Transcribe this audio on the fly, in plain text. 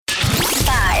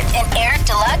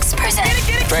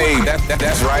Fade.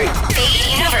 That's right.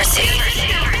 Fade University.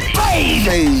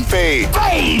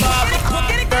 Fade.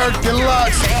 Eric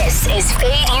Deluxe. This is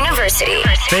Fade University.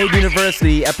 Fade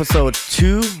University, episode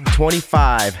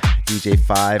 225. DJ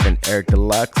 5 and Eric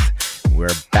Deluxe. We're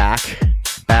back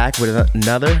with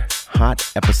another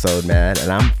hot episode, man. And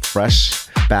I'm fresh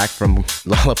back from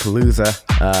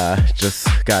Lollapalooza. Just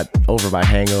got over my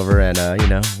hangover, and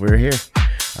we're here.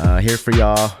 Here for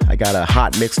y'all. I got a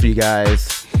hot mix for you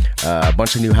guys. A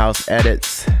bunch of new house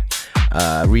edits,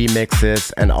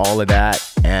 remixes, and all of that.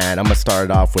 And I'm gonna start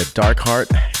it off with Dark Heart,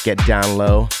 Get Down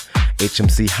Low,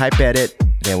 HMC Hype Edit.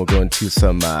 Then we'll go into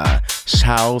some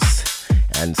Shouse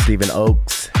and Stephen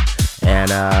Oaks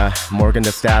and Morgan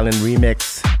Thee Stallion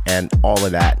remix and all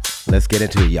of that. Let's get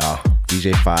into it, y'all.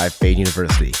 DJ 5, Fade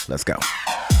University. Let's go.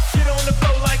 Get on the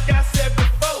floor like I said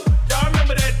before. Y'all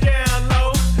remember that down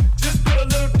low? Just put a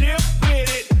little dip with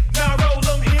it. Now roll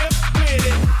them hips with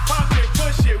it. Pop it,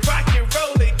 push it, rock it,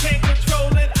 roll it. Can't control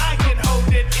it, I can hold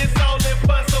it. It's all in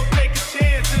fun, so take a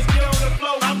chance. Just get on the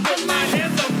floor. I put my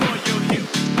hands up on your hip.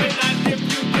 When I dip,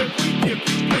 you dip, we dip.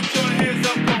 Put your hands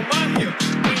up on my hip.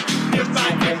 When you dip,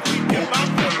 I dip, we dip. I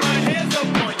put my hands up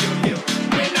on your hip.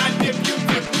 When I dip, you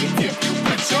dip, we dip. You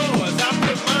put yours, I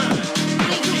put mine.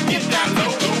 Get down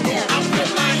low. I put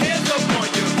my hands up on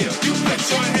your hip. You put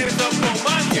your hands up on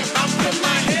my hip. I put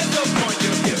my hands up on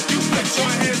your hip. You put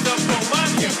your hands up on my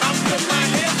hip. I put my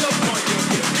hands up on your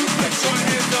hip. You put your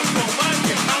hands up on my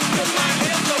hip. I put my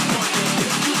hands up on your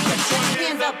hip. You put your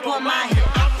hands up on my hip.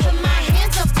 I put my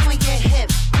hands up on your hip.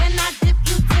 When I dip,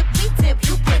 you dip, we dip.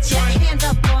 You put your hand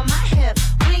up on my hip.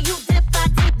 When you dip, I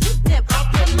dip, we dip. I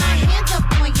put my hands up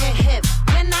on your hip.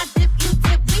 When I dip, you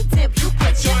dip, we dip. You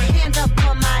put your hand up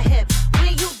on my hip.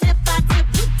 When you dip, I dip,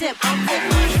 we dip. I put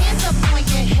my hands up on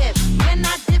your hip. When I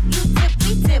dip, you dip,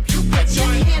 we dip. You put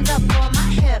your hand up on my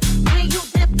hip. When you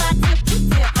dip, I dip, we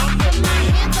dip. I put my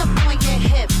hands up on your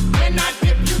hip. When I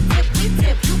dip, you dip, we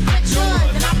dip. You put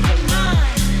yours and I put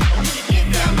mine. Get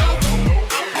down low.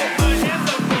 I put my hands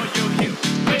up on your hip.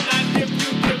 When I dip,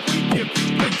 you dip, we dip. You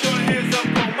put your hands up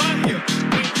on my hip.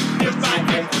 When you dip, I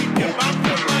dip, we dip. I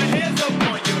put my hands up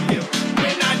on your hip.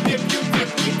 When I dip, you dip,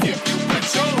 we dip. You put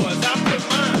yours, I put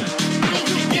mine.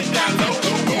 Get down low.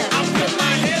 I put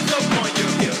my hands up on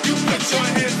your hip. You put your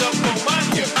hands up on my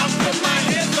hip. I put my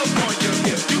hands up on your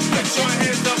hip. You put your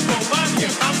hands up on my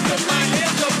hip. I put my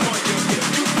hands up on your hip.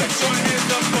 You put your hands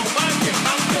up on my hip.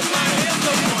 I put my hands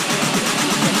up on your hip. You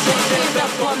put your hands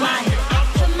up on my hip. I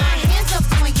put my hands up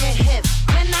on your hip.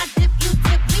 When I dip, you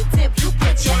dip, we dip. You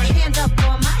put your hand up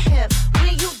on my hip.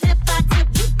 When you dip, I dip,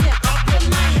 we dip. I put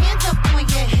my hands up on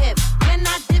your hip. When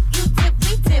I dip, you dip,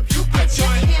 we dip. You put your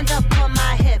hand up on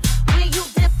my hip. When you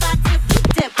dip, I dip, we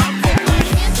dip. I put my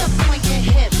hands up on your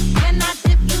hip. When I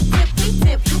dip, you dip, we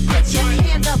dip. You put your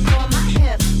hand up on my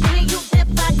hip. When you dip,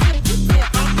 I dip, we dip.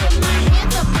 I put my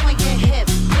hands up on your hip.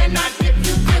 When I dip,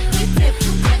 you dip, we dip.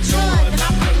 You put yours and I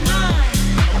put mine.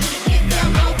 Get down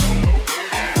low.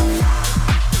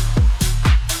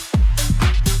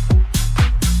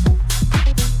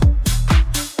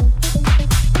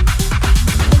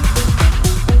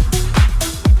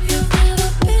 You've never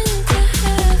been to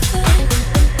heaven,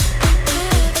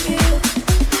 have you?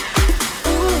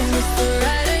 Ooh, it's the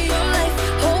ride of your life.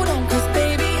 Hold on, 'cause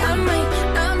baby,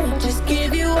 I'ma just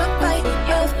give you a bite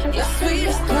of your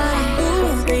sweetest pie.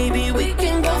 Ooh, baby, we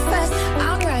can go fast.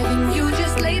 I'll drive and you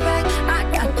just lay back. I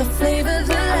got the flavor,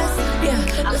 the last, yeah,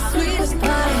 the sweetest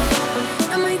pie.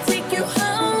 I might take you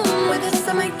home with us.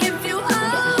 I might give you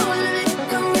all of it.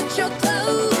 Come get your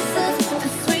clothes off. The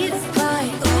sweetest pie.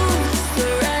 Ooh, it's the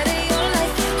ride of your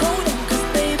life. Hold on, 'cause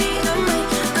baby, I'ma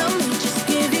just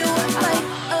give you a bite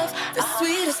of the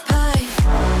sweetest pie.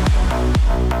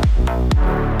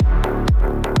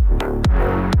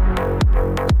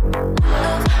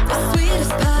 Of the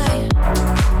sweetest pie.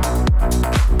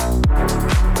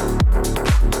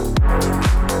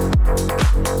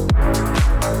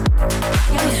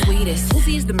 The sweetest,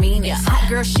 pussy is the meanest. Hot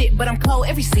girl shit, but I'm cold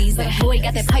every season. Boy,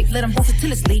 got that pipe, let him bust it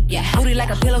till it's sleep. Yeah, booty like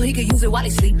a pillow, he could use it while he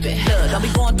sleeping. Look, don't be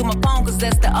going through my phone, 'cause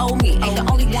that's the old me. Ain't the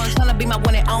only one tryna be my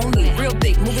one and only. Real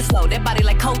thick, moving slow, that body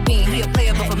like codeine. He a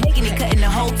player, but for making it, cutting the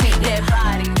whole team. That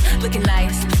body, looking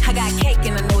nice. I got cake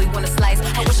and I know he wanna slice.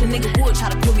 I wish a nigga would try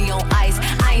to put me on ice.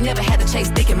 I ain't never had to chase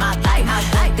dick in my life. I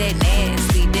like that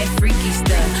nasty, that freaky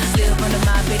stuff. Live under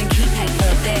my bed and keep me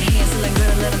up. That handsome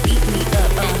girl, let him eat me up.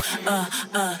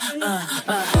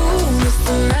 Ooh, it's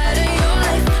the ride of your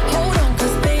life. Hold on,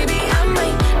 'cause baby,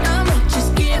 I'ma just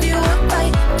give you a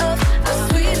bite of the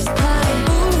sweetest pie.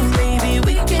 Ooh, baby,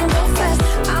 we can go fast.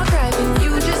 I'll drive and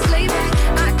you just lay back.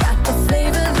 I got the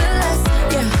flavor, the last,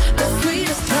 yeah, the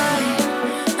sweetest pie.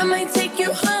 I might take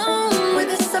you home.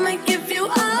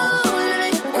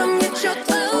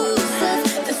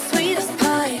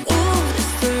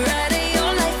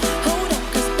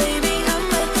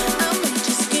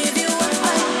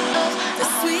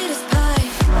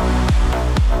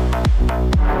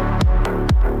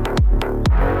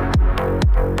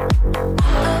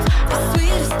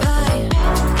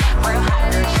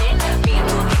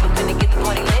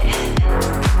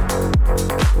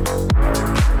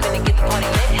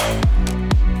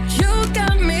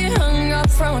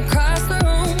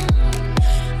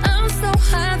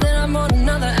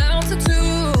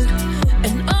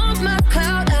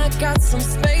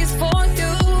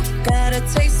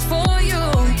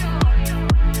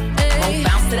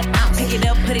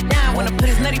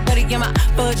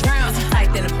 but drown. Tight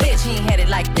than a bitch, he ain't had it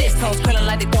like this. Toes curling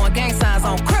like they throwing gang signs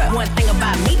on crib. One thing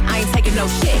about me, I ain't taking no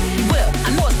shit. He will, I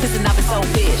know it's pissing off his old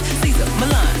bitch. Caesar,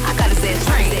 Milan, I got his ass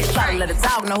trained. Try to let a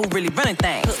dog know who really running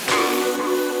things.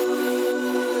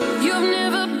 You've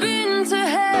never been to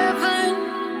heaven,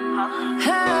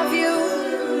 have you?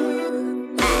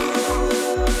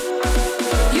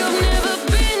 You've never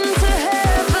been to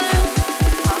heaven,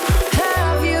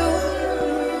 have you?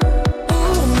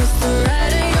 Ooh, it's the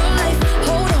ride of your life.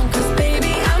 Hold on, 'cause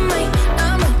baby,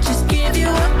 I'ma just give you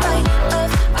a bite of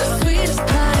the sweetest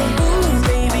pie. Ooh,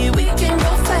 baby, we can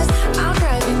go fast. I'll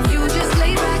drive and you just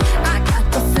lay back. I got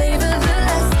the flavor, the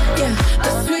last, yeah,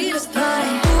 the sweetest pie.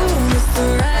 Ooh, it's the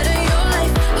ride of your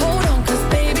life. Hold on, 'cause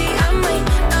baby,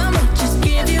 I'ma just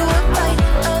give you a bite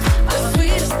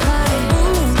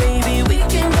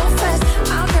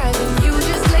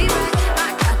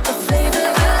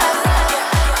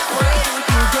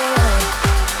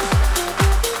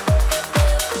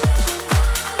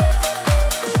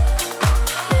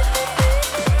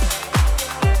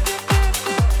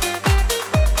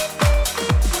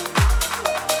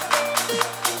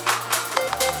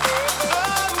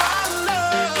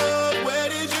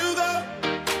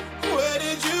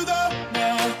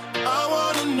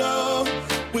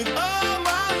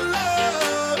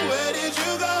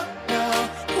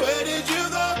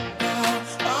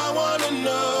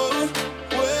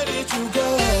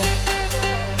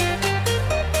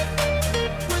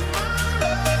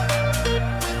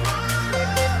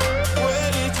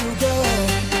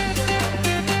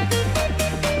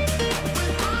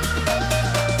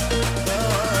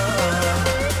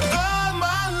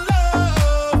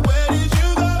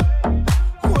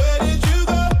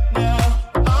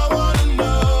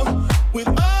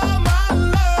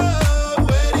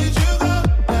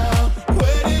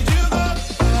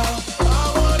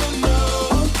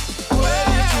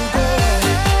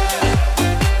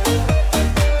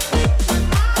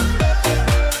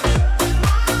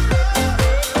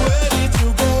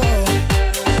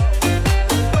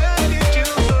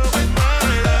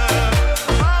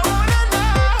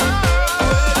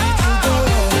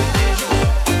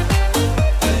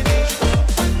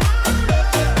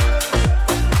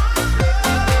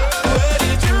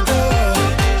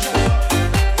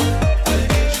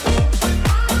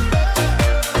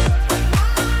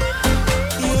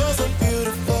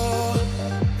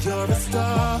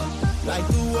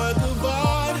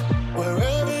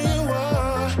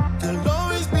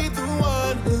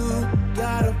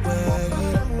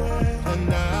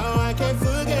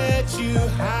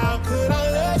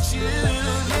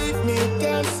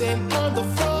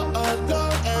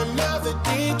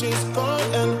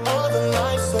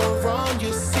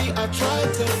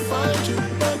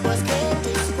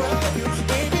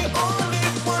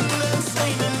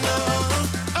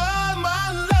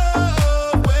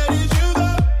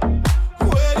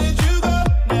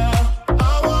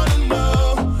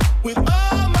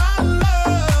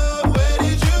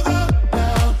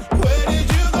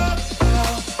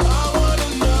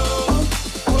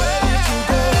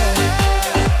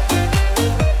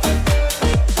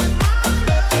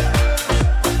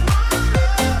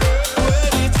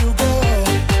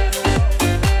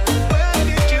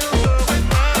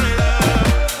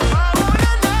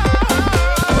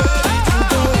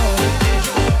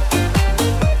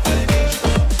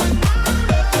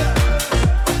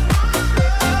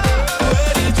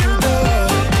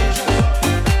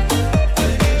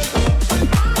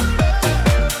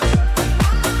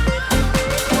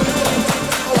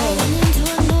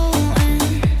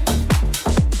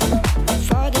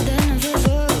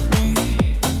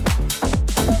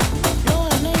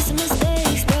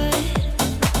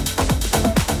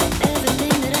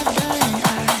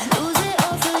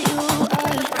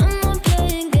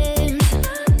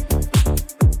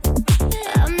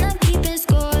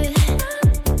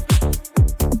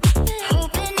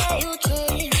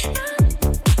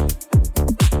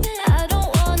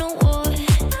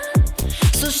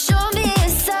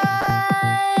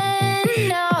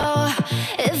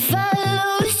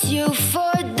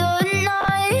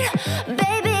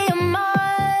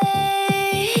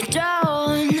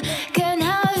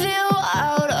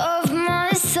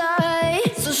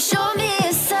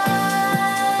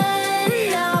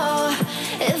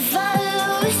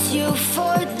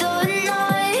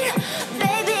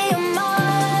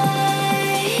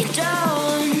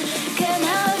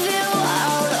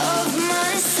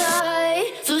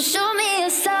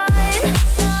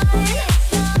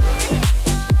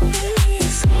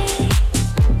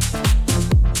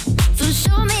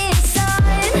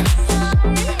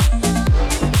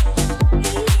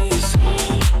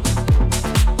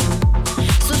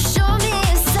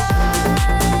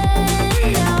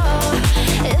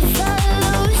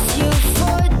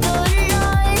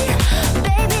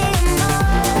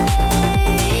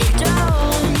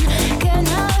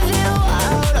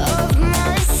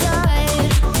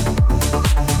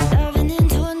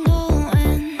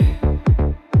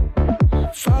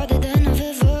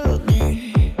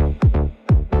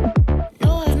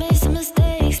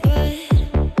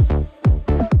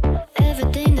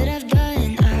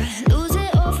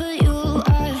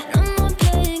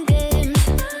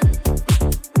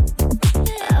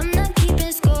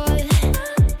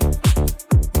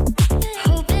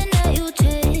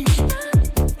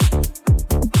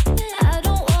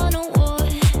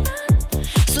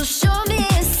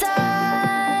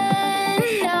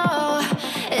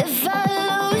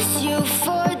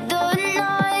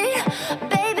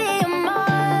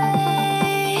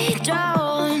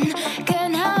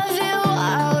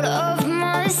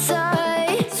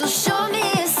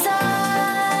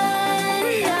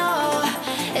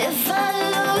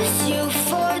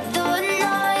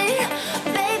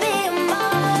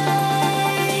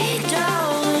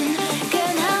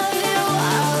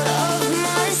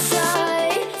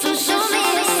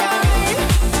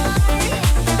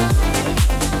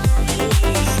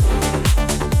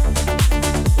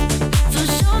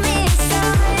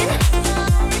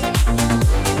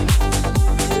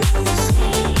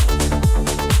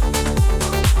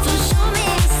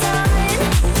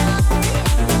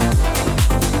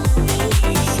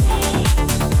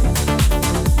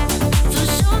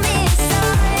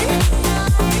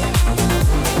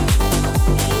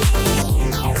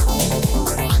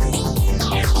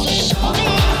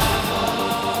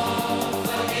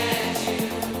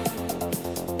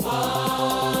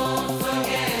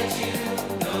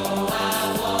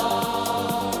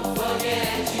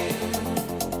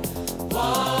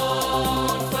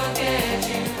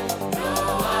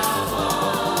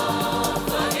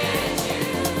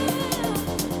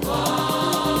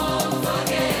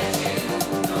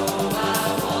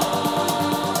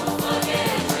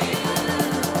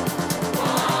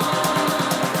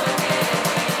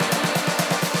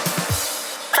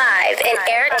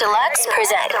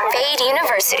present Fade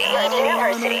University.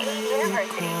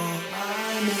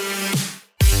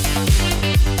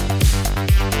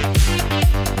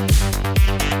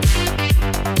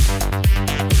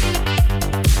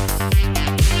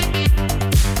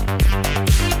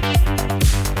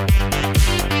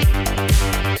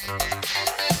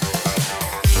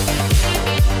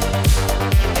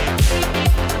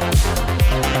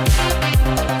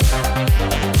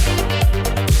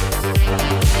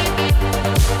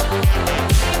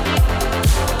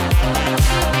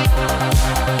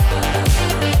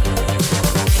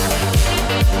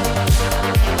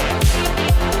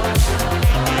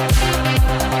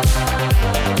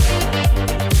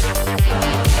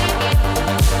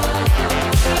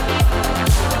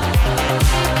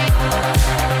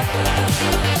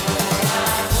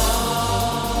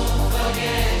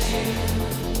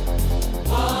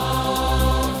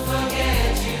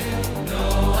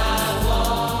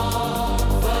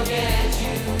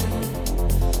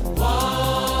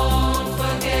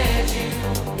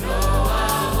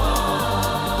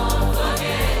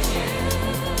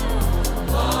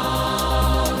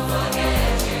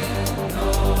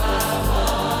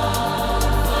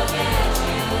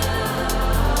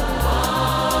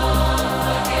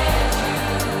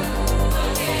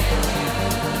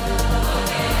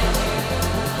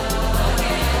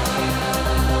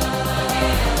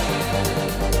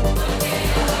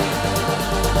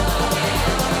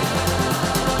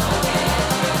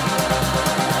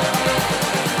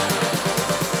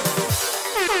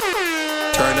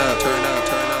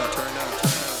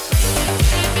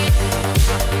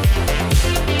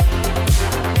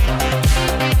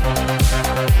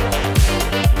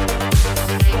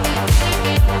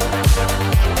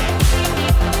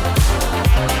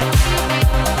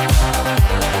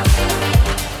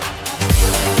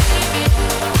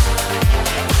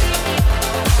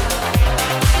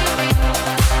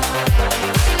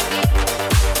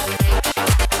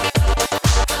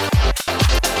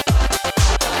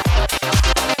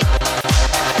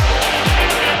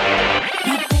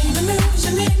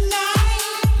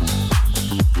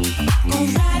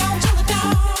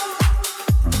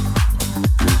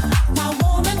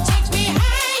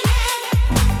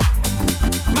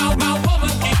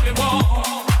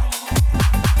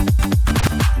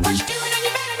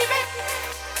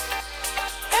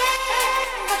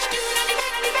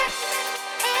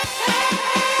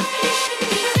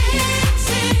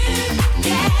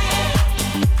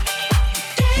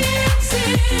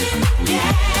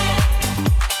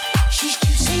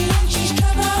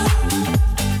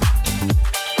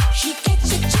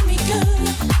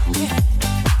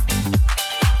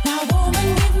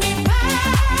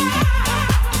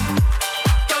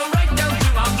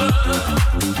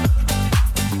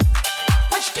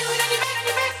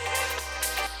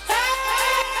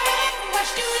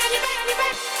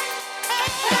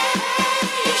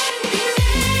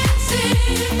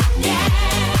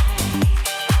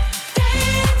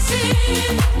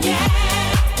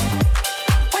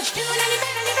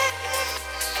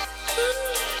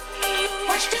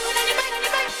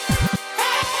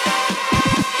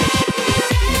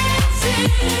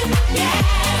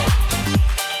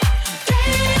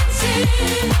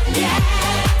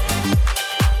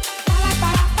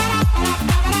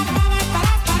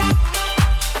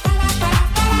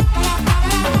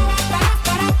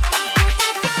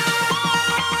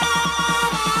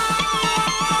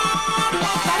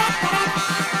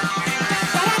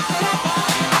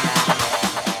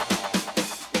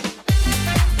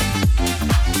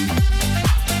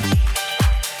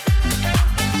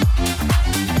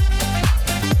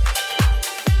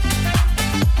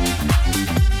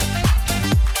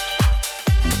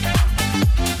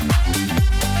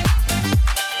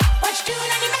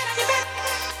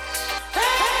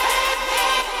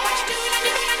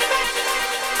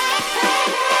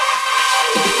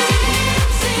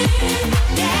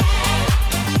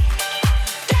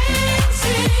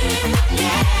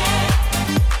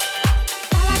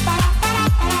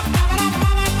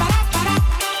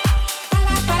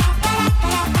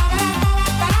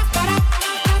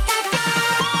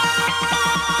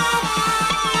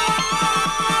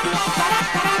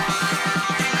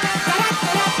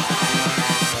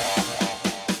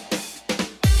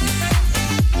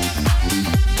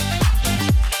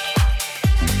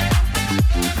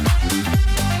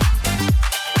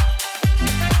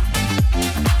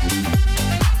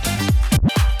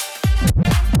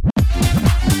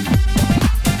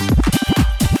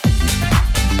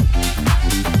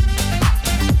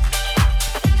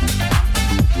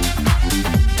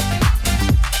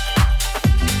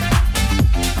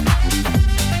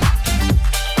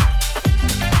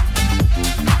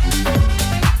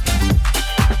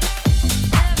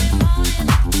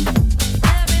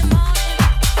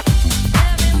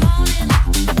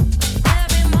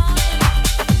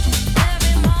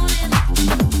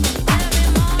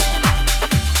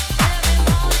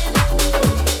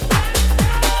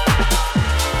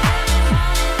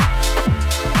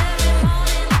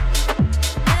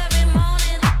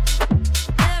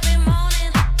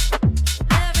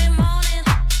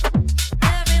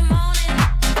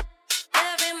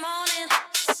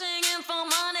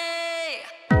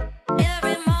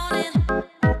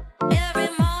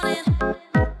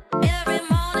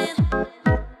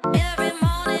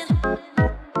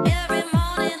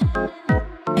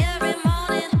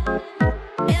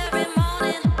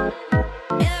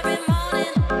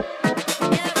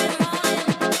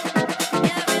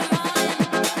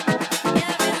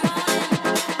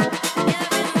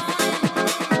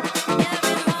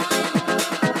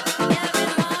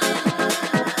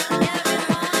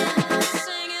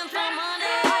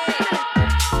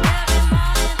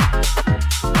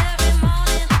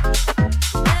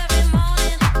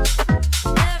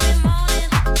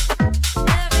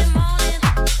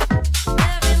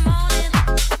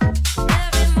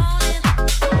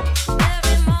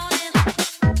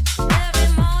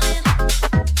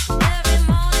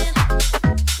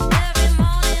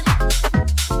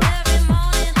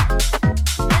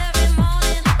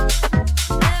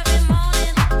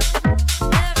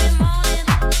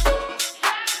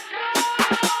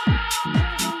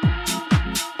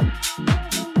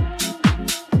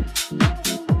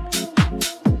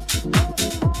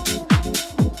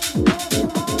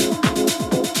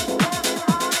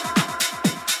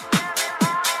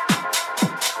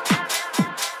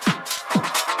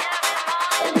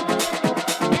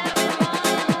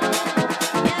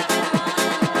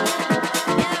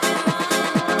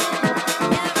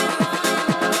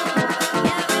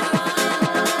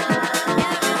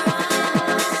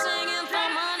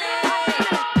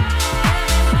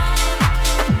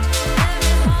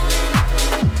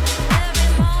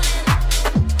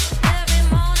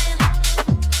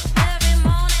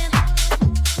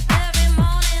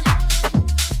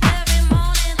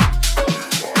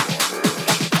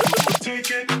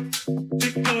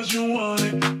 because you want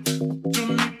it.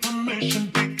 Don't need permission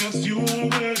because you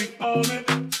already own it.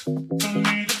 Don't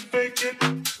need to fake it.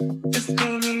 It's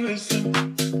time to listen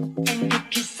and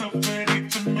get yourself ready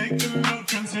to make a new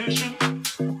transition.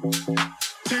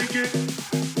 Take it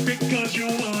because you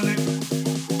want it.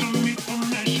 Don't need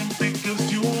permission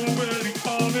because you already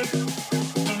own it.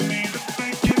 Don't need to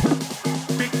fake it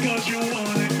because you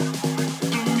want it.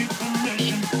 Don't need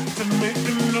permission to make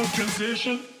a new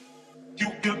transition.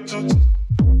 You got to.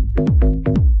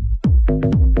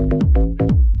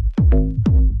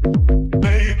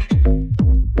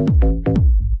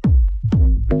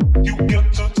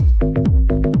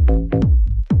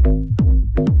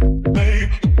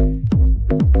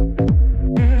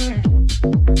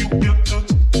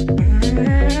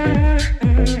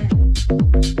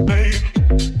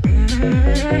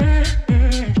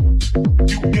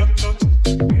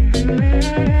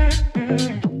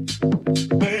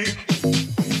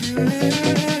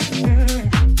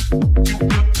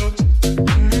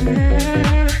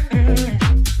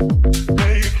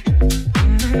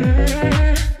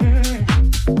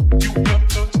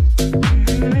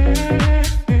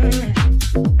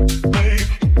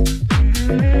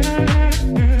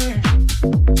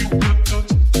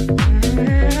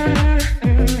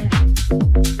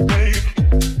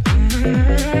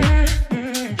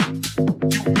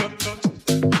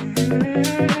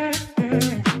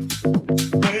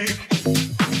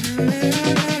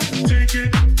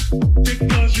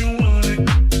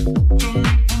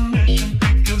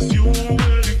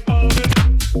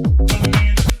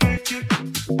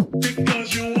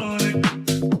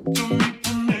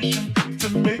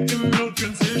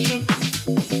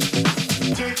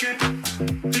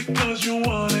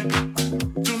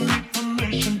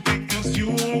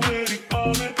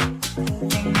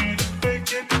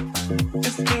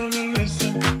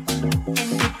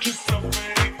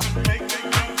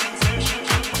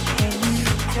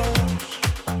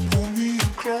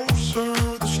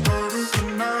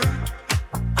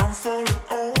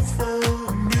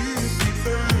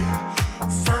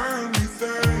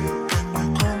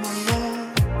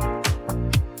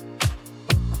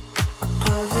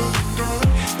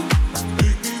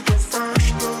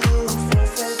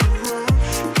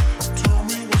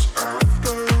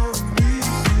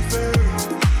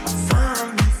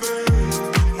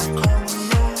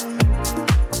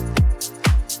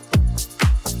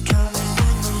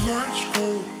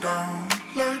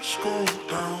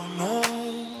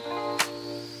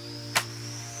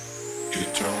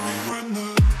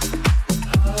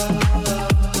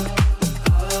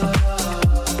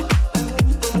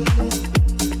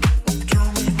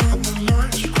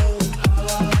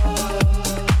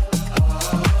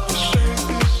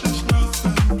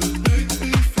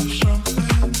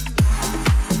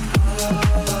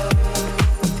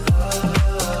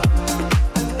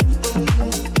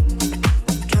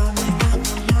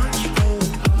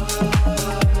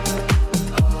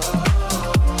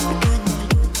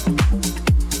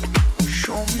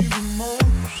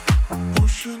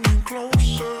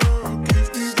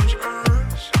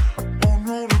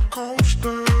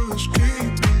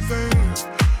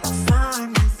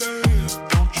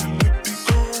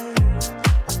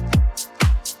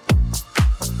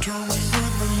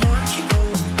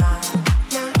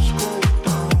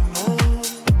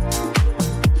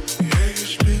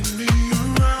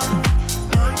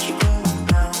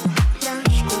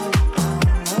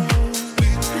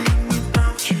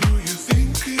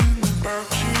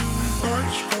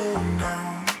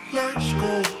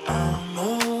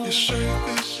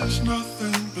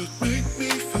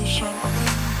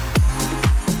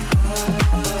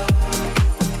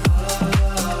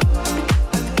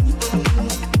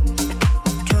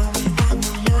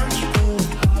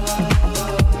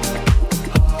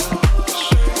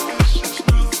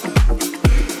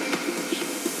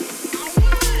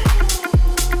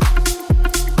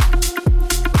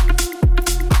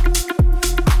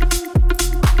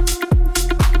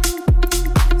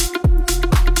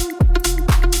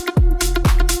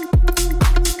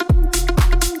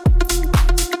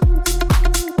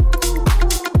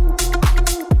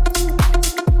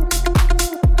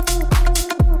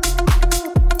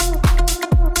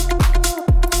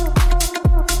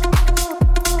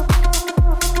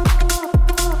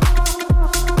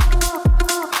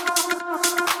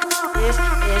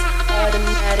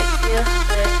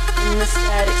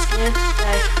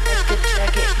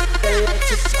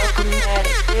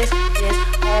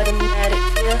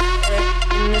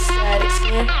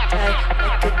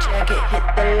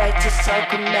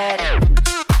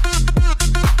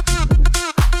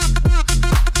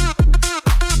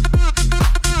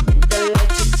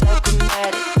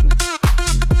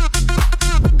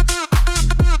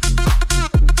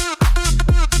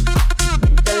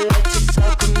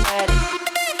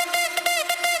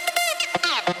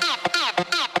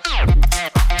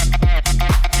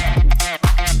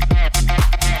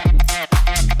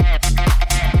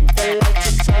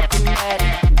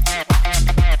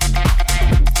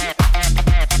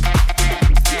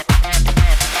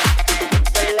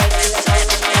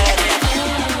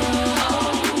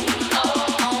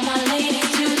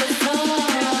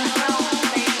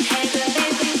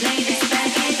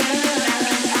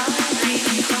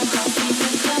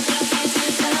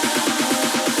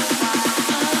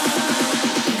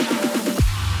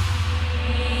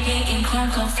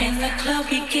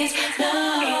 kiss, no.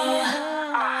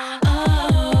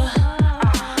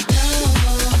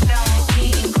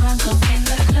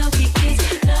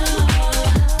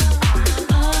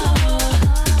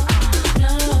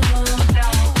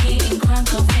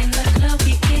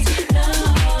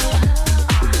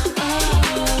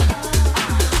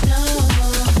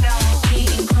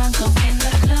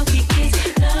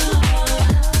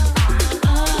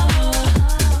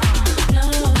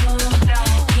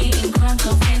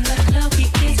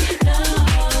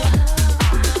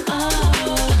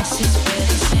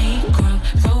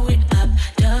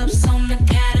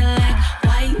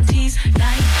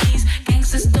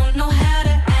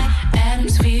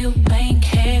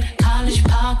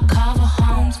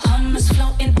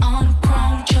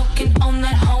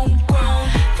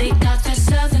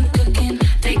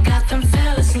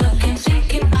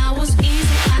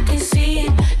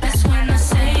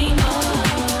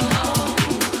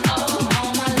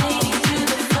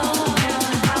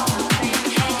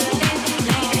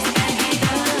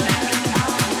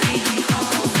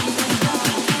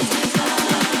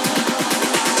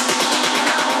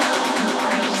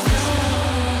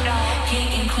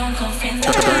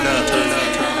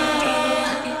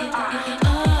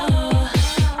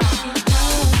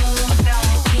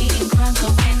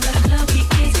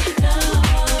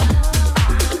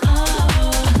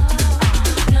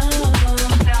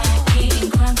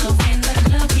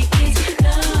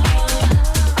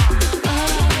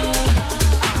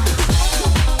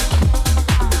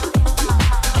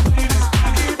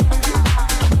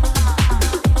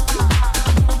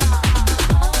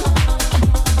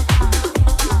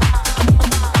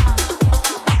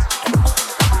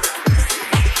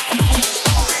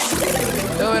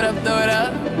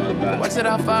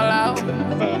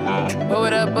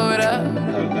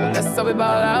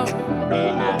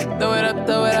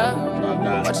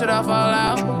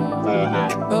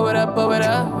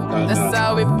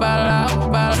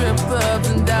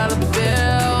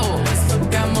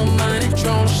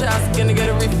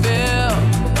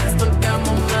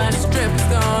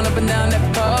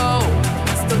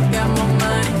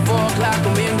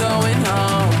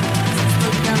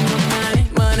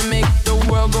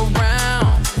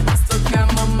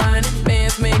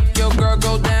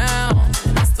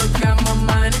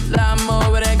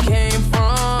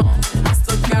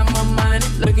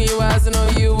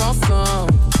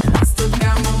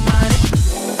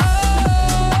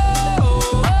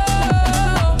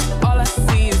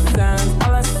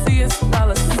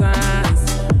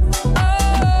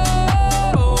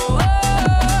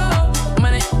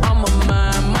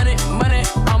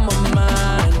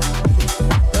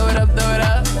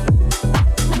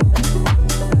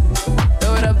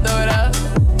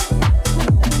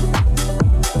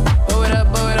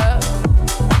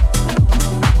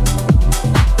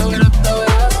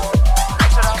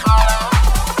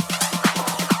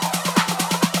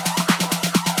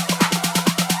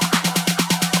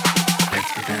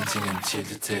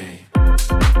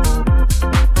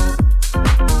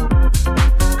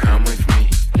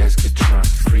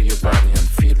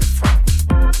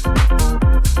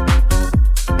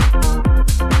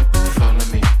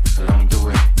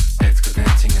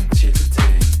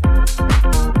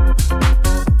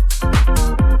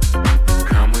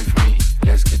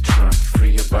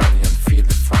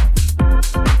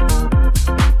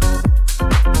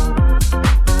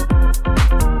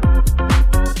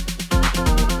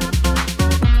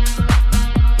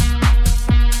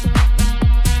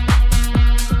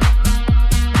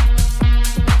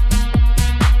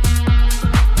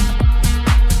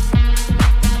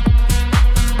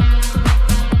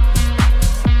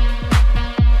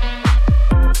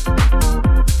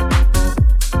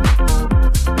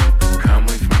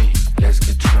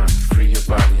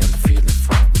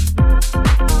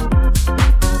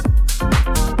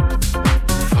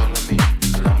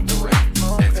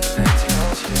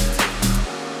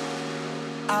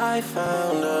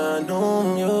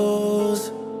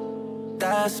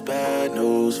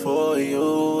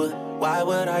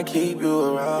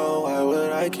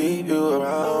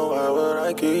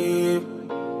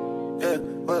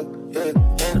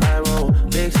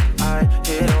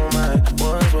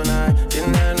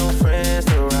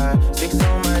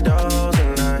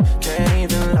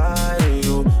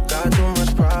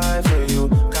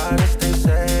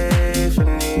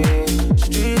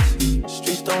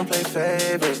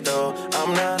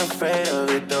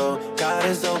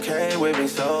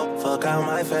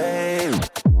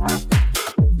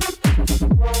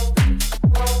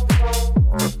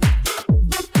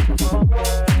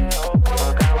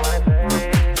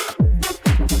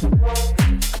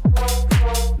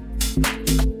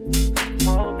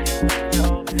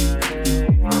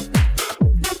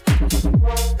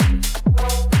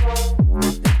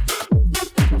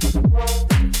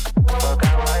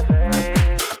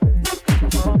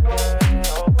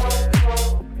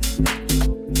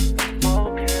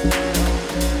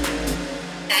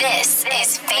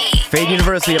 is Fade. Fade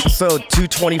University episode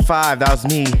 225. That was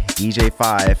me, DJ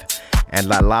 5. And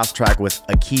that last track was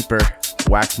A Keeper,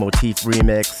 Wax Motif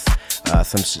remix.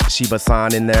 Some Shiba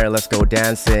San in there, Let's Go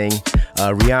Dancing.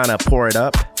 Rihanna, Pour It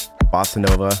Up. Bossa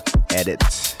Nova, Edit.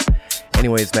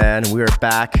 Anyways, man, we're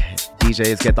back.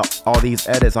 DJs get all these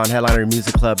edits on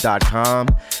headlinermusicclub.com.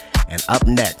 And up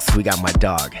next, we got my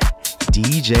dog,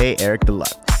 DJ Eric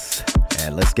Deluxe.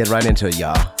 And let's get right into it,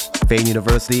 y'all. Fade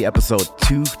University, episode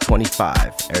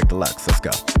 225. Eric Deluxe, let's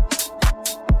go.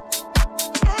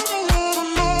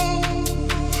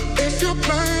 If you're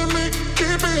playing me,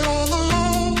 keep it on the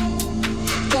low.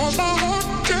 'Cause my heart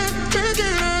can't take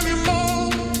it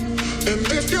anymore. And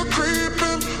if you're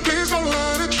creeping, please don't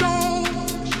let it show.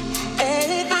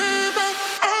 Oh, baby,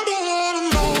 I don't wanna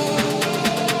know.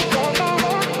 'Cause my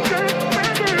heart can't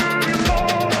take it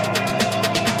anymore.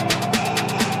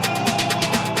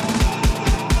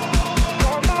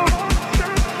 'Cause my heart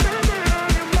can't take it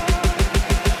anymore.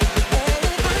 Oh,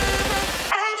 baby,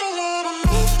 I don't wanna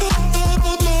know.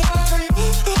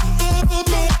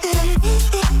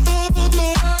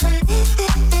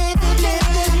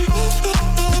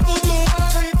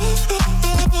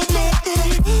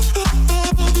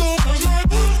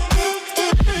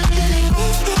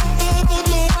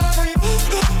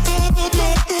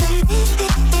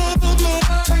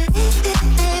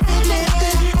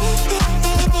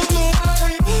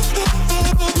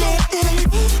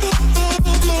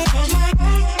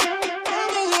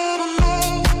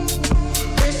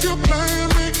 If you're playing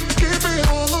me, keep it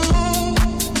on the low.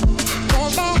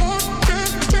 'Cause my heart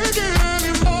can't take it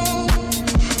anymore.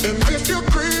 And if you're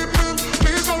creeping,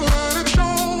 please don't let it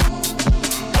show.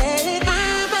 Oh,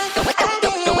 baby, I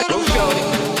don't wanna know.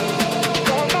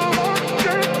 'Cause my heart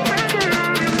can't take it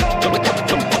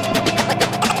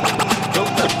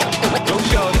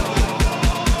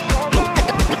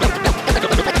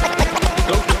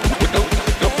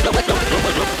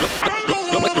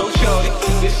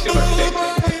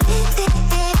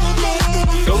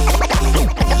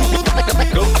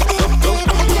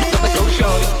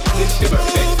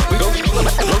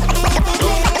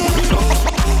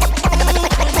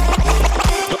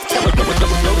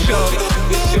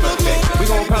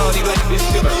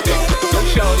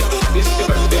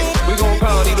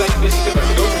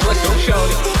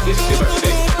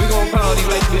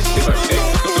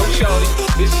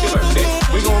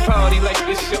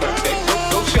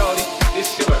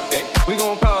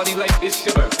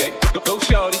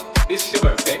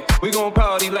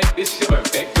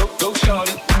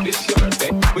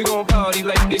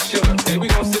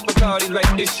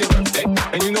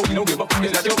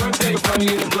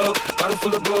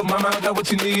What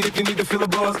you need if you need to feel a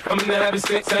buzz. I'm in the having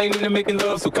sex, I ain't into making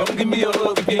love. So come give me a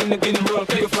hug if you're into getting rough.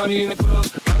 You can find me in the club,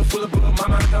 bottle full of bug. Mama,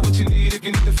 I got what you need if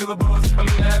you need to feel a buzz. I'm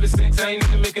in the having sex, I ain't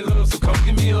into making love. So come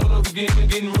give me a hug if you're into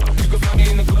getting rough. You can find me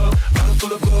in the club, bottle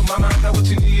full of bug. Mama, I got what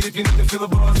you need if you need to feel a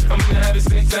buzz. I'm in the having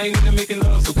sex, I ain't into making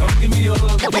love. So come give me a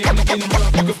hug if you're into getting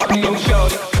rough. You can find me in the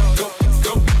shorty. Go,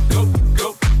 go, go,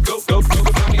 go, go, go, go,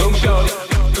 go, shorty.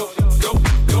 Go, go, go,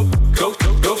 go, go,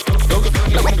 go, go,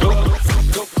 go, go.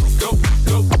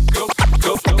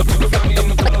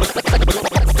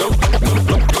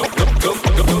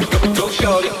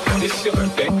 Shorty, it's your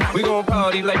birthday. We gon'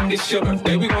 party like it's your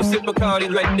birthday. We gon' sip Bacardi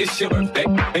like it's your birthday.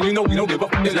 And you know we don't give up.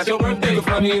 It's not your birthday. You'll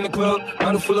find me in the club,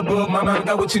 bottle full of bug. Mama, I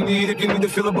got what you need if you need to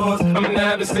feel a buzz. I'm in the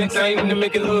having sex, I ain't into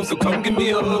making love. So come give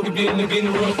me a hug if you're into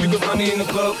getting rough. You can find me in the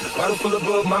club, bottle full of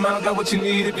bug. Mama, I got what you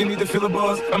need if you need to feel a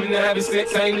buzz. I'm in the having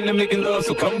sex, I ain't into making love.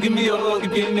 So come give me a hug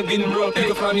if you're into getting rough. You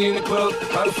can find me in the club,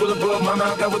 bottle full of bug. Mama,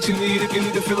 I got what you need if you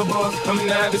need to feel a buzz. I'm in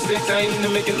the having sex, I ain't into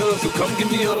making love. So come give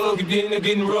me a hug if you're into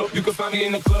getting rough. You can find me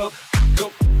in the club.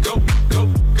 Go, go, go,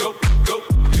 go, go.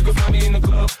 You can find me in the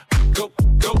club. Go,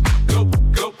 go, go,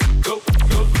 go, go,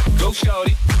 go, go,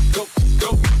 shorty. Go,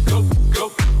 go, go,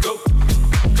 go, go,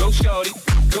 go, shorty.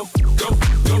 Go, go,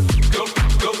 go, go,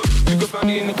 go. You can find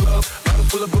me in the club. Bottle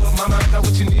full of bug. Mama, I got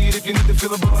what you need if you need to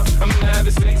feel a buzz. I'm in the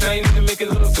having sex, I ain't into making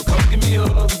love. So come give me a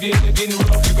hug if you're into getting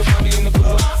rough. You can find me in the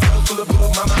club. Bottle full of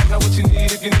bug. Mama, I got what you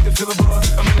need if you need to feel a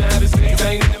buzz. I'm in the having sex, I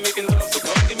ain't into making love. So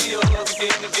come give me a hug if you're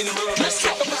into getting rough. Let's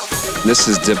talk about it. This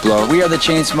is Diplo. We are the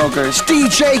Chainsmokers.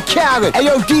 DJ Khaled. Hey,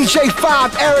 yo, DJ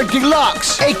 5, Eric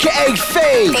Deluxe, a.k.a.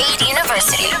 Fade. Fade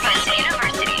University.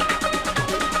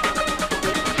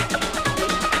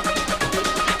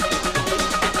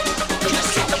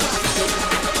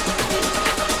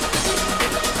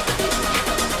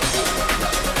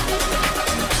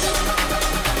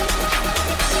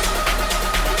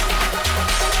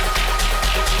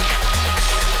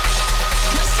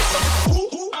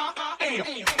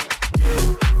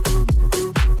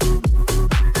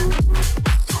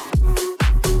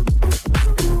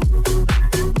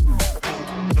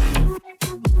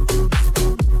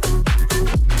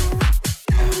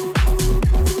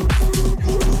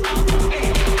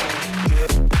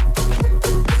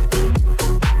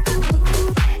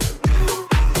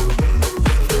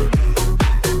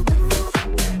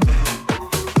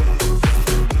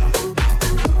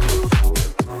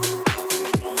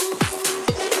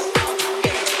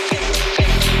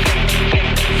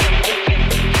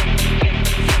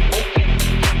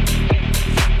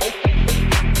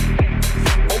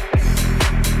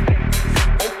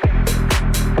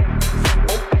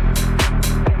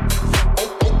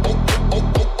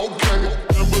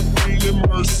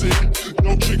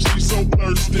 so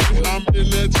thirsty. I'm in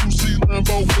that 2C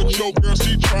Lambo with your girl,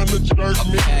 she tryna jerk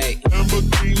me.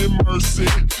 Lamborghini Mercy,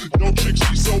 your chick,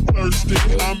 she so thirsty.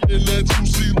 I'm in that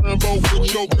 2C Lambo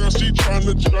with your girl, she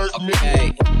tryna jerk me.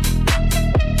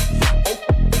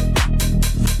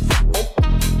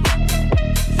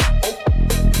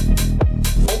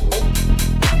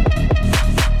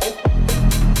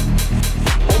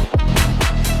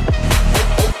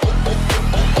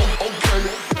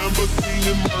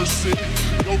 Mercy,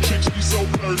 your chick, she so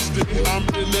thirsty. I'm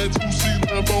in that 2C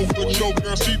Lambo with your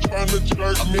girl, she tryna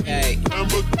jerk me.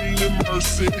 Lamborghini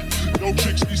Mercy, your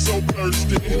chick, she so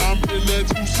thirsty. I'm in that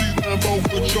 2C Lambo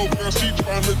with your girl, she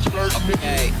tryna jerk me.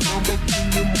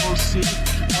 Lamborghini Mercy,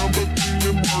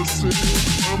 Lamborghini Mercy,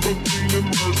 Lamborghini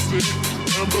Mercy,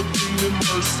 Lamborghini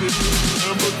Mercy,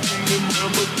 Lamborghini,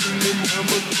 Lamborghini,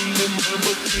 Lamborghini,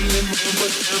 Lamborghini,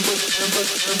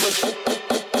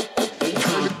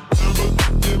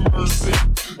 Lamborghini, Mercy,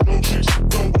 no chick, she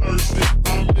so thirsty.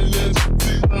 I'm in that 2C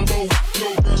Lambo,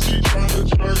 your girl, she tryna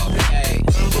jerk me.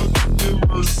 Lamborghini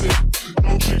Mercy,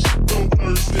 no chick, she so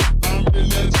thirsty. I'm in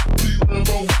that 2C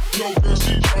Lambo, your girl,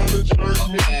 she tryna jerk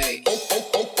me. Okay.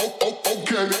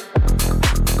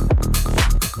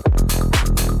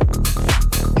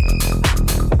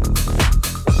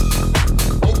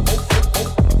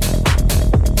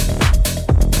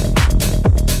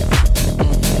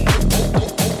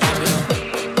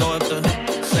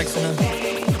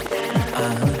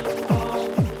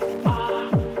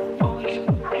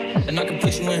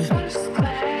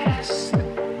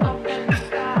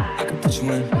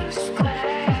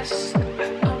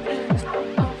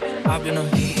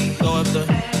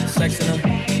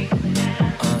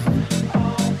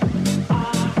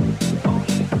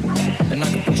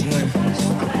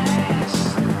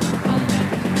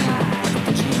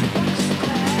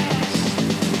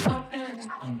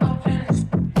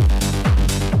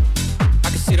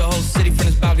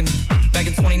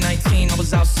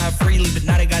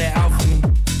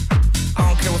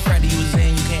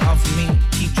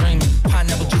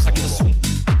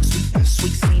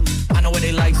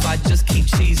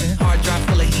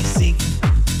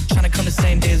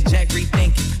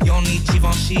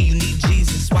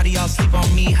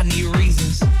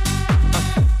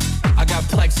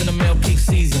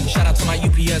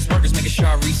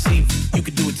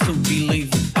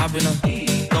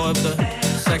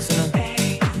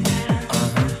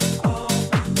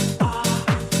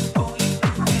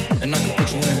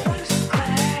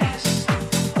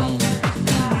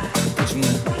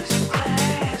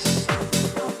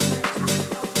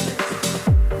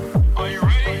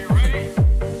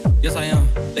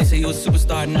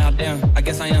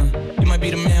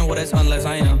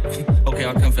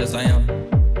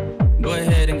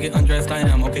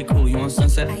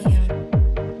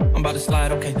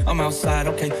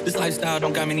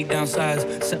 Don't got many downsides,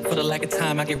 except for the lack of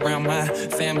time I get around my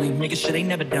family, making sure they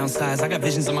never downsize. I got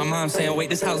visions of my mom saying, wait,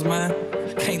 this house mine.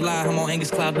 Can't lie, I'm on Angus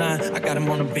Cloud 9. I got him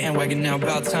on the bandwagon now,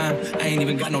 about time. I ain't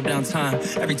even got no downtime.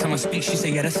 Every time I speak, she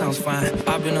say, yeah, that sounds fine.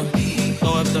 I've been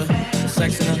throw up the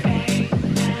sex in her.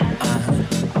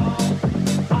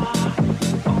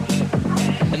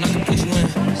 And I can put you in.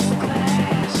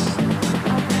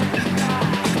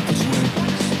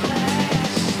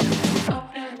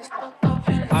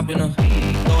 I've been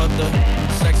throw up the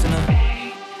sex in her.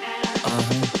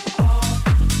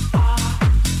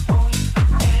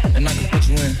 And I can put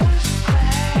you in.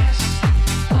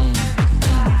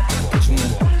 Put you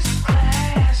in.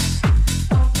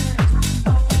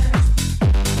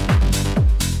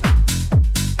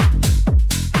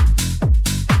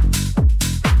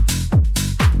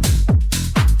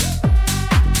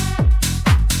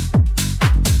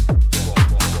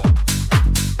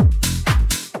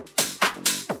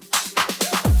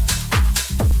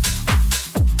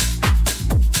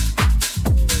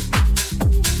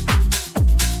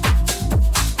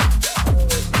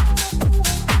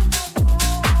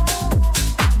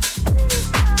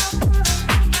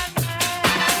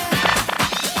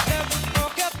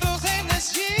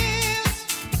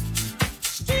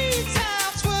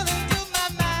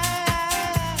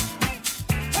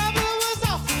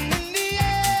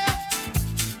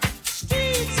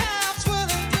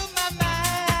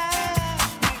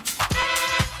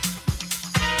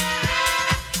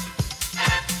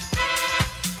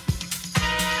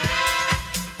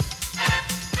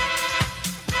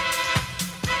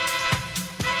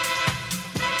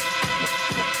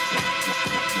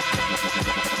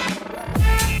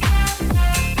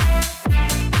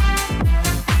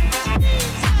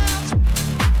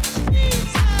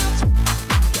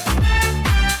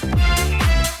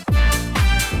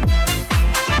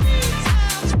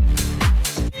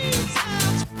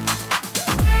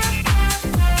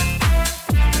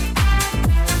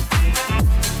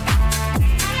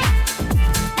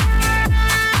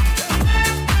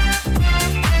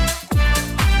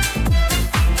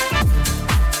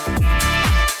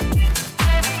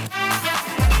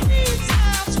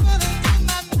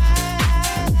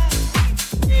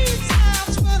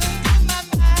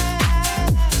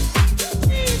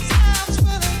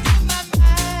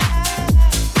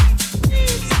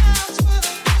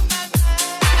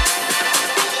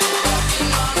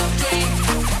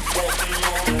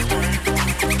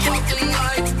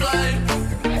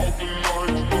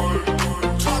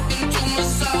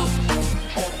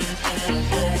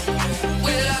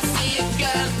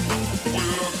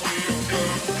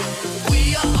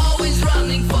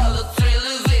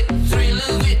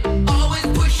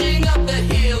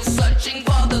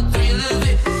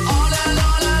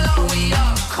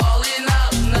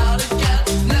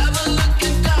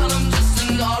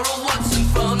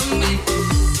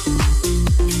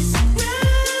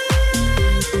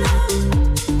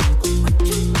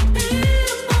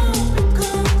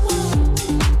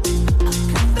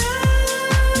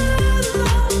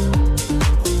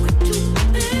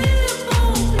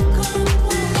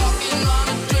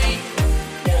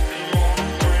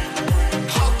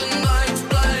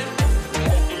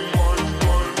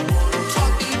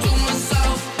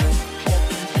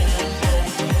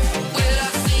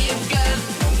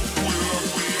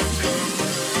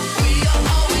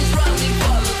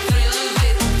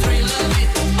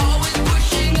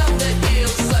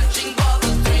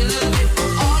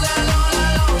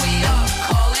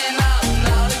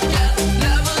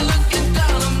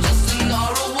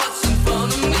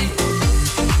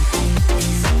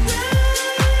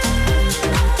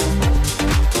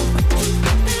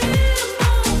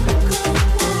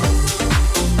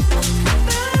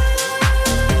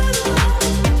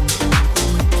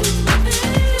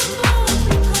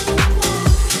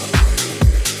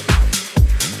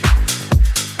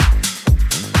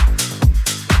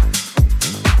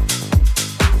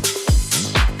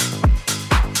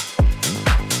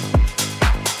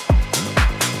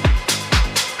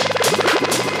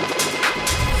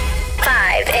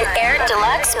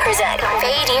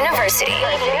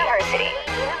 University.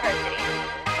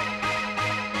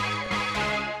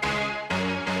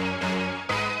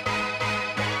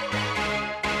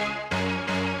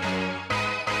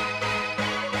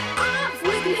 Off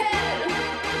with your head.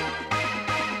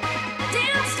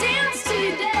 Dance, dance till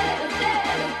you're dead,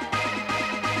 dead.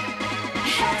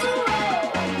 Head to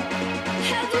roll,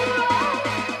 head to roll,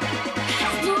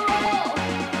 head to roll.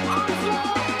 On the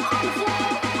floor, on the floor,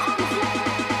 on the floor.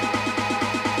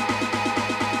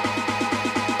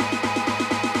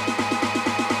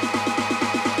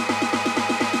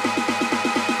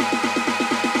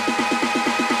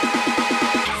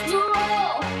 Head to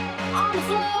roll, on the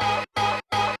floor.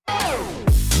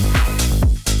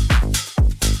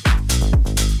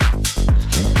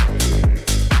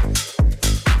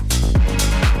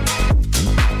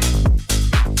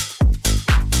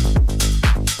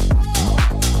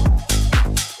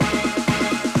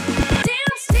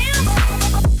 Dance, dance.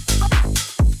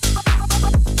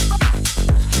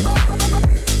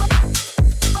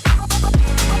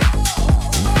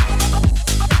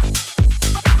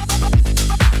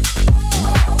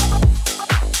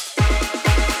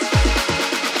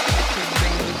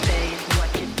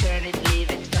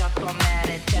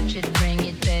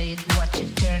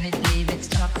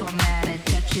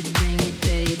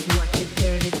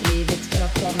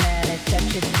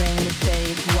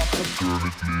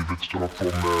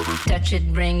 Touch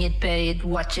it, bring it, pay it,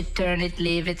 watch it, turn it,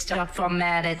 leave it, stop,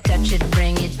 format it. Touch it,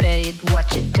 bring it, pay it,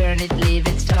 watch it, turn it, leave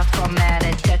it, stop, format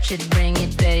it. Touch it, bring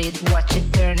it, pay it, watch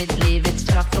it, turn it, leave it,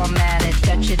 stop, format it.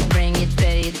 Touch it, bring it,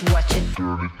 pay it, watch it,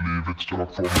 turn it, leave it, stop,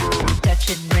 format it. Touch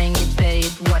it, bring it, pay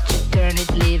it, watch it, turn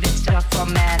it, leave it, stop,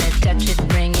 format it. Touch it,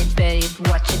 bring it, pay it,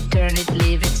 watch it, turn it,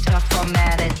 leave it, stop,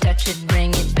 format it. Touch it,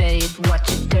 bring it, pay it, watch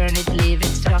it, turn it, leave it,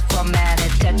 stop, format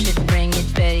it. Touch it, bring it,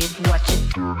 pay it, watch it,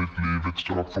 turn it, leave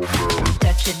it, stop, format it.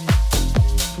 Touch it,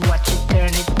 watch it,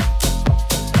 turn it.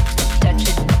 Touch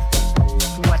it,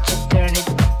 watch it, turn it.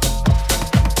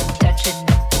 Touch it,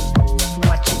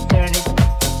 watch it, turn it.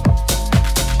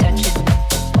 Touch it,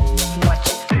 watch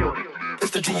it.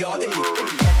 It's the DRE.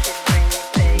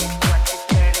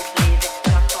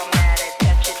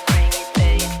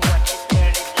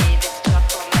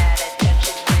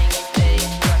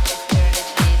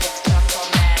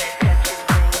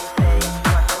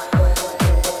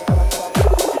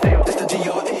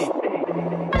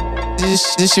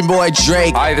 This your boy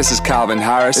Drake. Hi, this is Calvin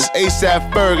Harris. It's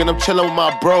ASAP Ferg, and I'm chilling with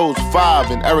my bros, Five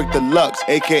and Eric Deluxe,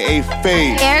 aka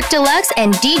Fade. Eric Deluxe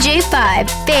and DJ 5,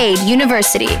 Fade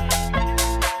University. It's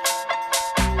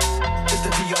the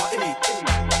DRE.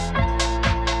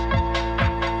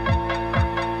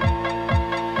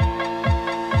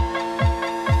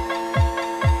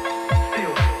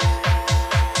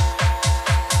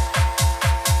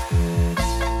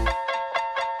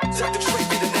 Dr. Dre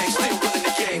be the name, still running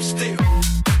the game, still.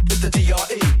 It's the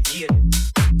DRE. Yeah.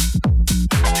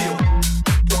 Still.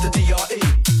 It's the DRE.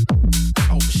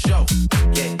 Oh, for sure.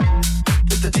 Yeah.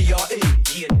 It's the DRE.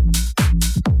 Yeah.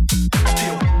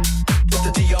 Still. It's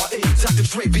the DRE. Dr.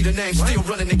 Dre be the name, still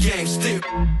running the game, still.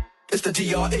 It's the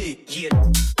DRE. Yeah.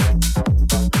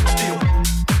 Still.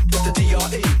 It's the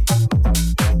DRE.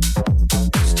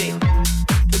 Still.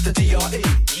 It's the DRE.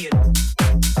 Yeah.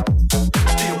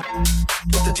 Still.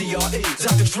 It's the DRE.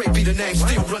 Dr. Dre be the name,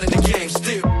 still running the game,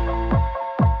 still.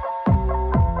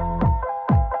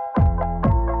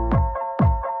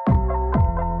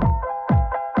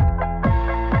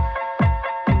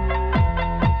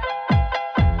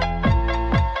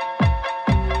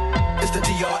 It's the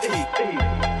DRE.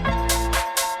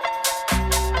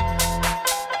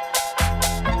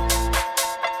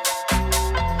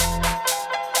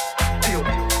 Still.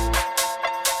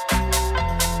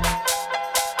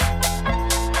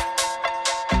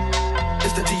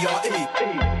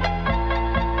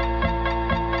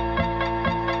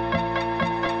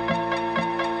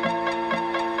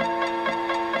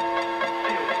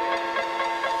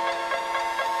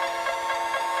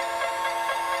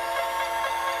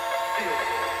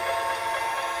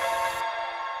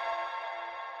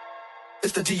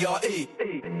 It's the DRE. It's the DRE.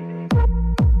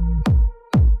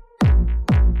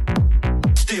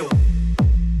 Still.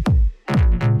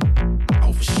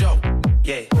 Oh, for sure.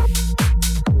 Yeah.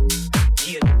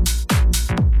 Yeah.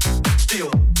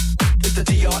 Still. It's the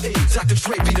DRE. Dr.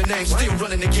 Dre be the name, still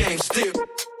running the game, still.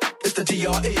 It's the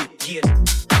DRE. Yeah.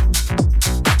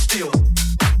 Still.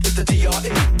 It's the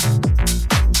DRE.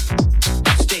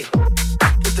 Still.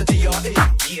 It's the DRE.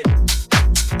 Yeah.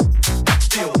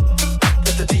 Still.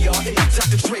 It's the DRE.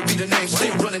 Dr. Dre be the name,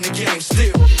 still running the game,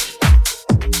 still.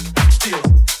 Still.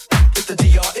 It's the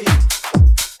DRE.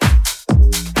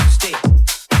 Still.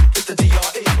 It's the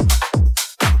DRE.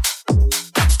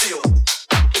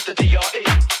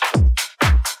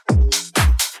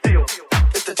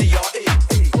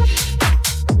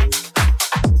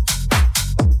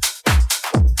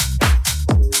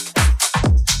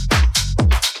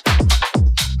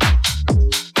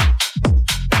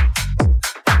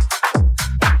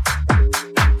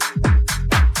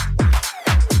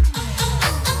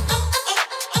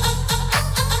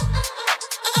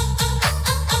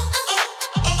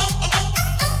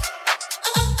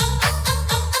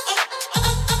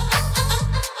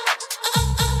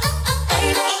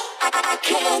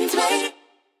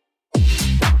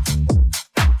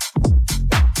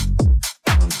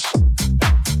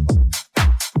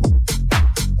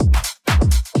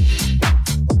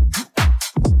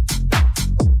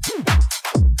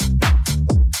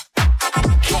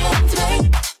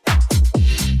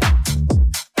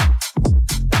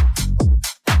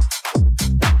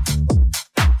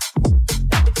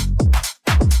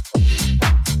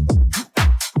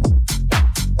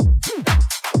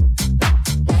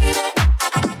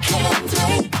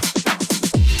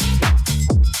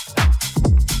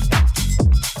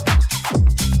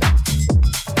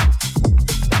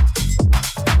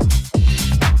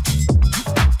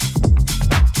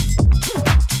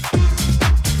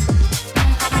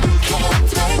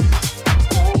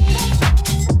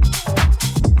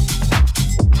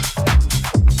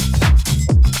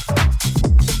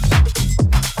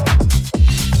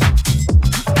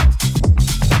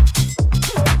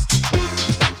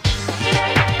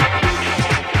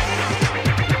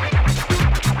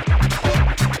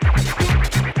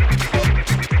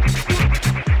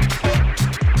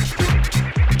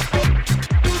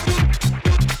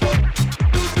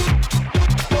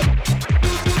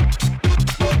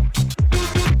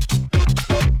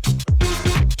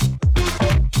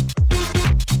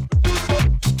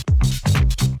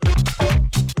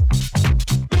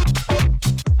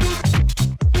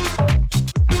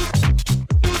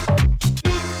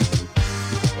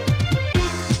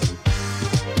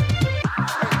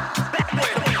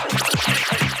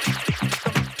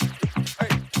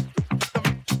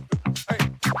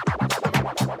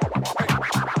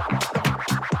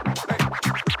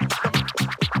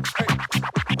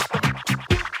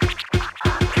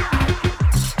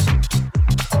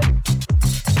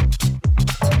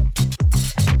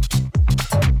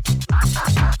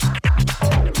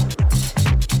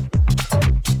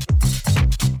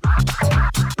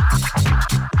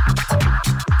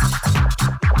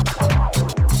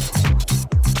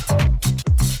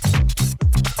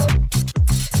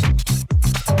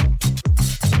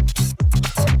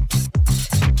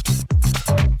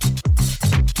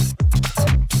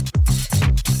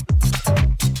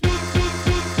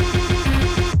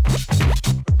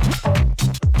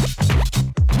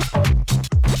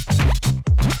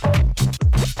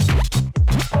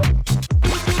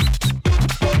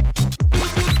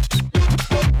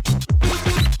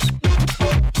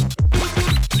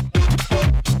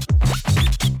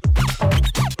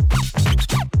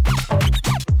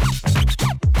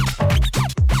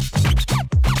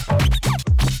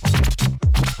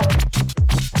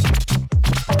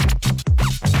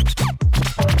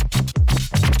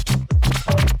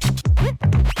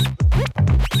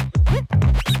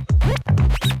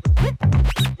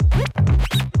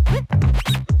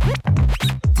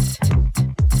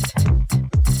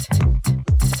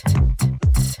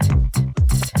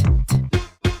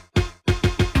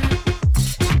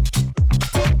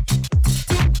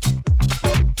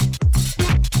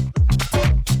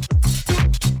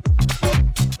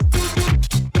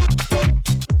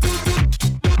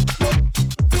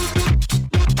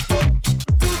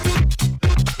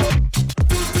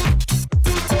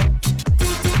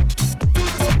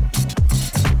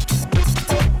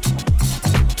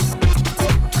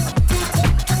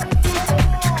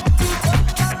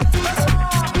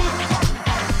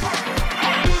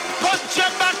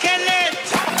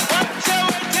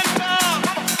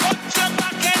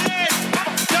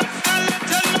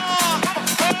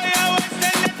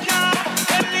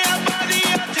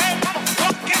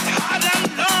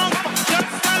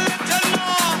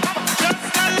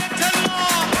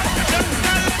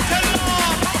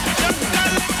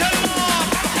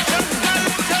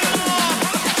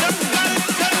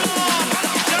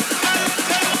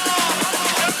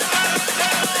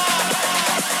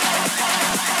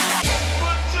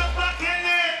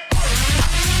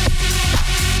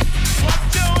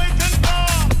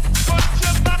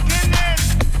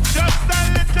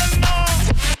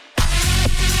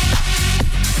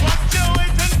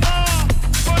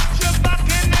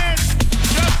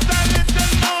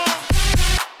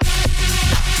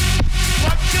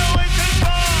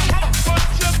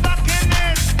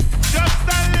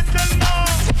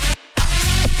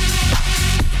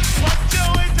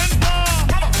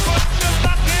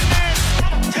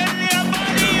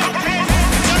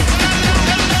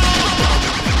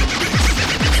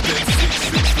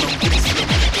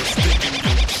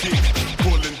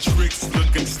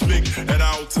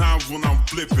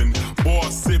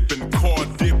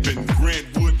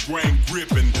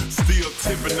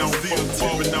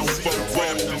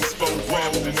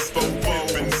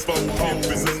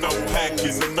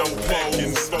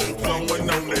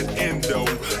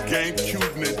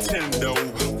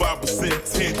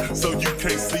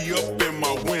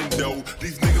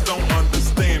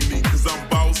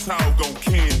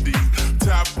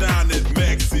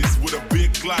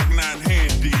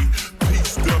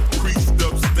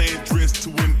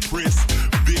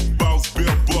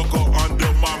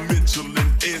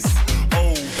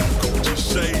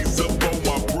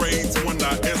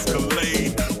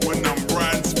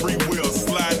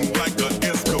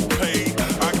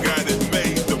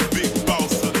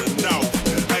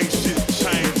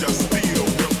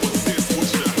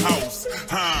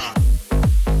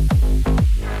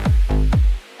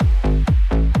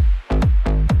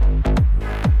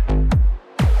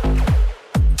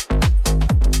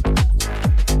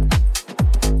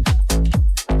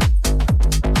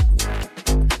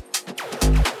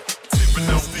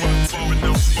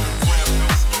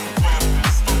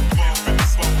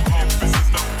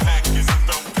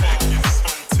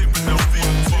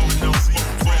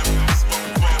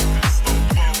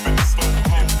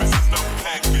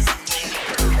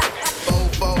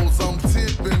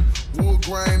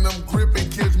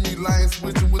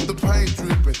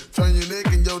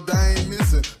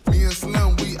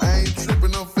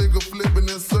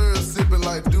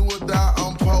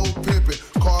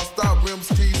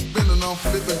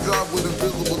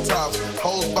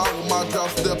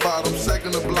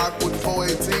 Glock with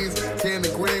 418s. Candy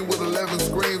green with 11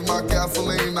 screens. My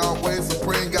gasoline always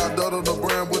supreme. Got Dodo the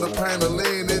brand with a pain of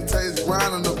lean. It tastes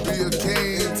grinding to be a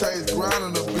king. It tastes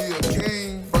grinding to be a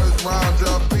king. First round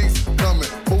drop piece coming.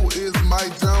 Who is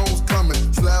Mike Jones coming?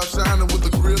 Slab shining with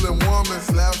the grilling woman.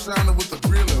 Slab shining with the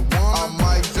grilling woman. I'm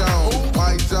Mike Jones.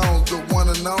 Mike Jones, the one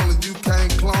and only. You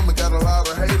can't clone me. Got a lot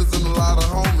of haters and a lot of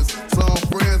homies. Some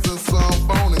friends and some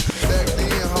phony. Back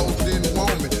then, hoes didn't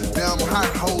want me. Now I'm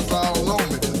hot hoes all on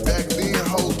me. Back then,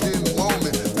 hoes didn't want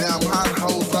me. Now I'm hot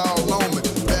hoes all on me.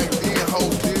 Back then,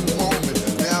 hoes didn't want me.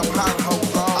 Now I'm hot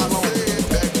hoes all on me.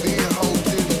 Back then, hoes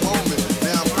didn't want me.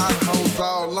 Now I'm hot hoes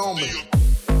all on me.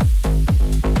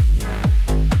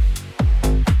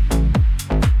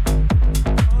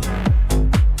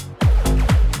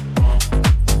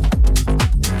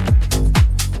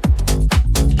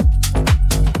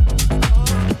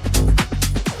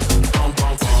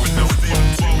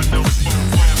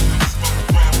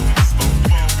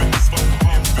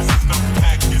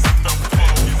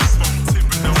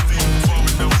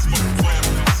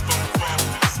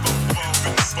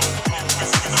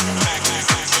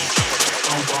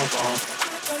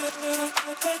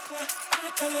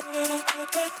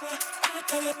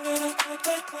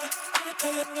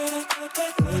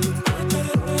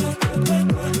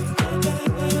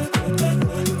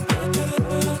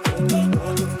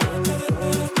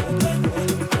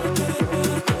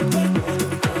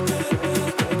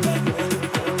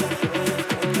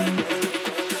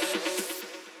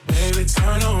 Baby,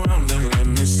 turn around and let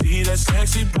me see that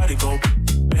sexy body go.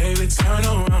 Baby, turn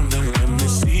around and let me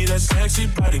see that sexy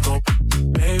body go.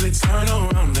 Baby, turn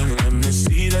around and let me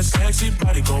see that sexy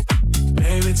body go.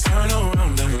 Baby, turn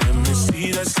around and let me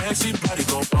see that sexy body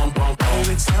go. Bum bum.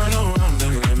 Baby, turn around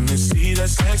and let me see that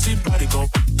sexy body go.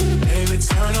 Baby,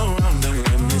 turn around and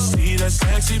let me see that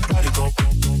sexy body go.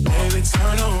 Baby,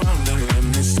 turn around and let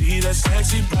me see that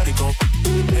sexy body go.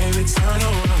 Baby, turn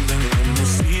around and let me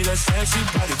see that sexy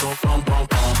body go. Bum bum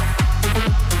bum.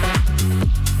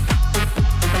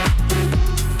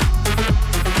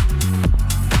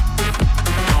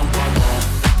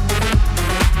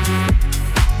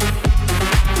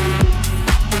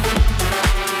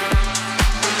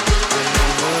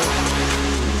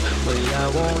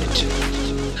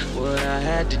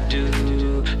 To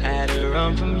do, had to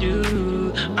run from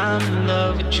you. I'm in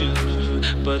love with you,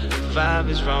 but the vibe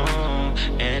is wrong,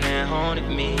 and it haunted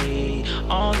me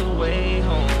all the way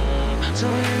home. So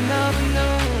you never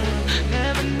know,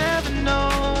 never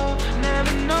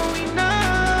know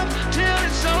enough till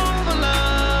it's over,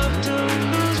 love, till we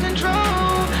lose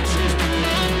control.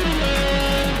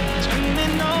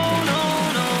 Screaming no, no,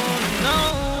 no, no.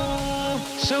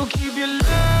 So keep your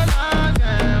love locked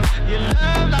down, your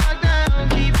love locked down.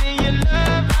 Keeping your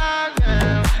love locked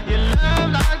down, your love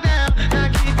locked down. Now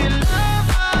keep your love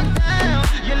locked down,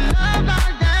 your love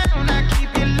locked down. Now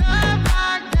keep your love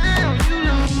locked down. You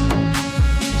lose.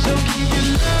 So keep your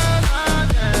love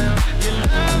locked down, your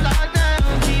love locked down.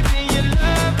 Keeping your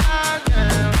love locked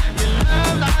down, your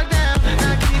love locked down.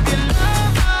 Now keep your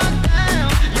love locked down,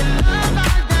 your love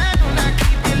locked down. Now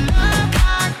keep your love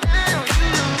locked down. You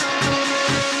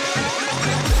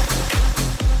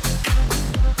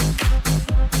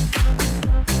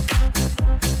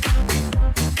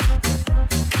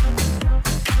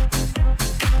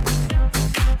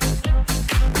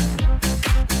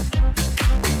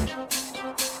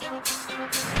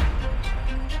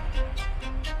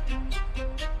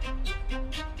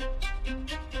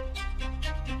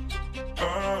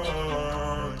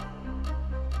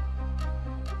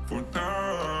For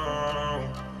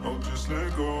now, I'll just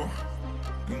let go.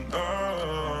 And I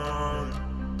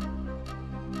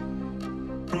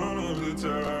run off the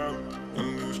top and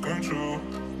lose control.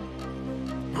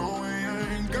 No, we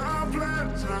ain't got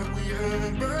plans like we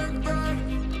had back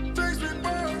then. Takes me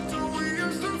back to we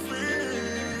used to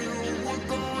feel. We're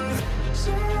going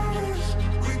savage.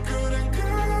 We couldn't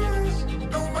cause.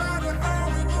 No matter how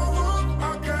we go up, I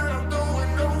gotta do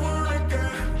it over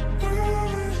again.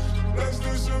 Let's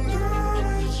do some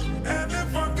damage. And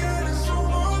if I get it so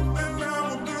up, then I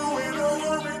will do it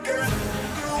over again.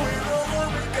 Do it over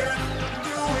again.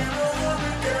 Do it over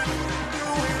again. Do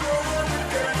it over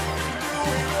again. Do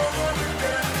it over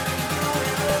again. Do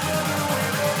it over, do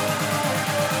it over.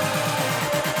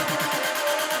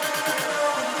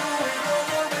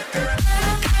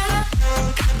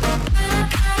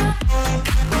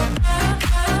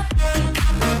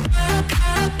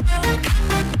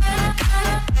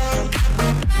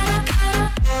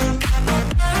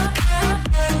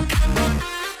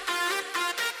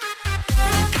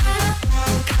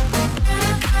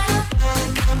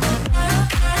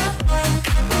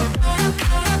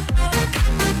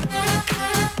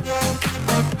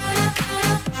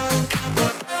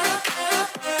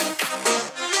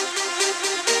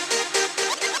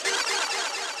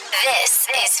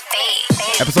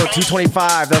 Episode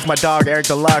 225. That's my dog Eric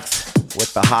Deluxe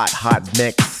with the hot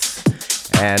mix.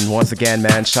 And once again,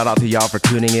 man, shout out to y'all for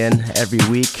tuning in every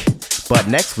week. But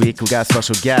next week, we got a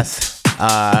special guest.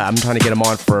 I'm trying to get him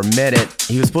on for a minute.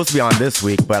 He was supposed to be on this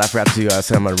week, but I forgot to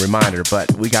send him a reminder.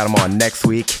 But we got him on next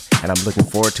week, and I'm looking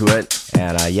forward to it.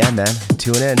 And yeah, man,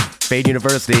 tune in. Fade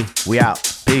University, we out.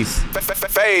 Peace.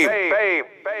 Fade.